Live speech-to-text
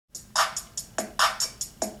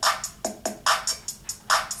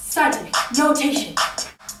Scientific notation.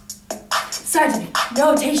 Scientific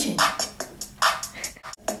notation.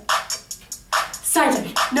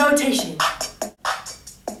 Scientific notation.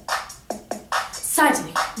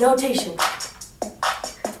 Scientific notation.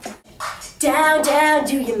 Down, down,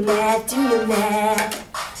 do your math, do your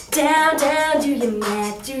math. Down, down, do your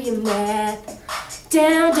math, do your math.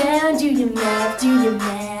 Down, down, do your math, do your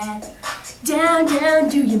math. Down, down,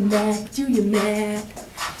 do your math, do your math.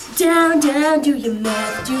 Down, down, do your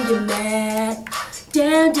math, do your math.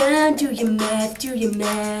 Down, down, do your math, do your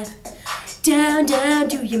math. Down, down,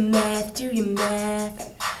 do your math, do your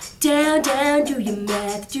math. Down, down, do your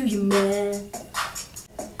math, do your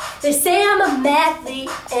math. They say I'm a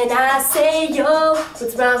mathlete, and I say, yo,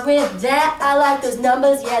 what's wrong with that? I like those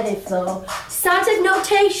numbers, yeah, they flow. Scientific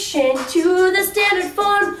notation to the standard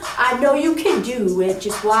form. I know you can do it,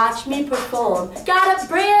 just watch me perform. Got a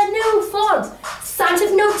brand new form.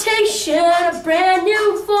 Scientific notation, a brand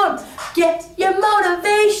new form. Get your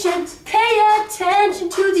motivation, pay attention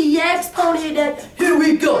to the exponent, and here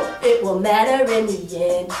we go. It will matter in the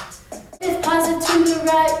end. If positive to the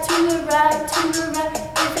right, to the right, to the right.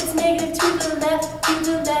 If it's negative to the left, to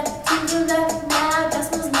the left, to the left. Now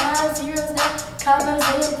decimals, now zeros, now commas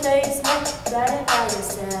in place. Now write it by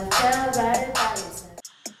yourself, now write it by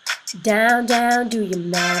yourself. Down, down, do your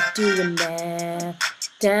math, do your math.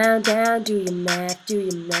 Down, down, do your math, do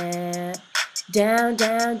your math. Down,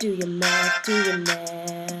 down, do your math, do your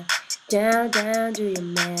math. Down, down, do your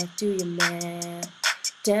math, do your math.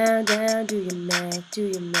 Down, down, do your math, do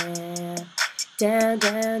your math. Down,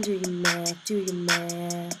 down, do your math, do your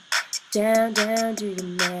math. Down, down, do your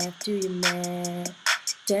math, do your math.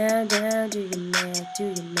 Down, down, do your math, do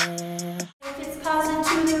your math. If it's positive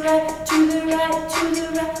to the right, to the right, to the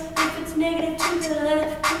right. If it's negative to the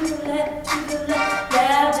left, to the left, to the left.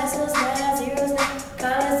 Now decimals, now zeros, now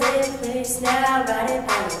commas in place. Now write it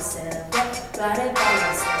by yourself, yeah, write it by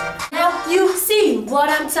yourself. Now you see what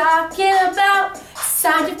I'm talking about.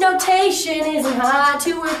 Scientific notation isn't hard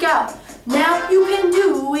to work out. Now you can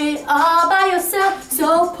do it all by yourself.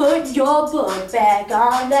 So put your book back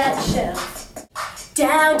on that shelf.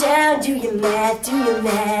 Down, down, do your math, do your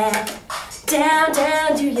math. Down,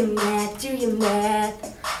 down, do your math, do your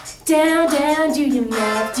math. Down, down, do your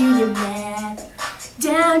math, do your math.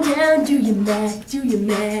 Down, down, do your math, do your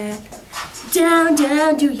math. Down,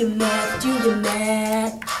 down, do your math, do your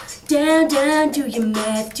math. Down, down, do your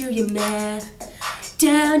math, do your math.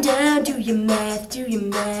 Down, down, do your math, do your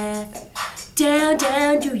math. Down,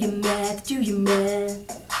 down, do your math, do your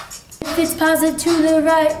math. If it's positive to the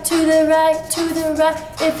right, to the right, to the right.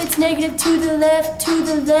 If it's negative to the left, to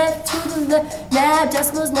the left, to the left. Now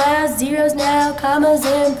decimals, now zeros, now commas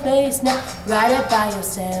in place. Now write it by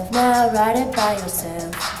yourself, now write it by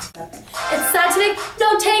yourself. It's scientific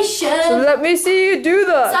notation. Let me see you do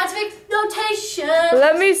that. Scientific notation.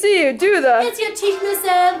 Let me see you do that. It's your teach Miss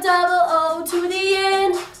M double O to the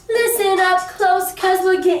end. Listen up close, cause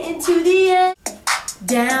we're getting to the end.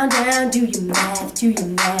 Down, down, do your math, do your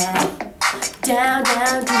math. Down,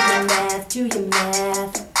 down, do your math, do your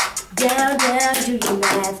math. Down, down, do your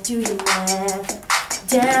math, do your math.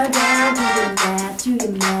 Down, down, do your math, do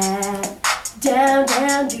your math. Down,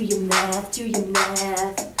 down, do your math, do your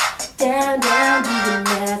math. Down, down, do your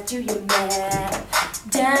math, do your math.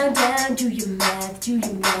 Down, down, do your math, do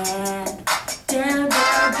your math. Down,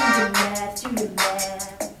 down, do your math, do your math.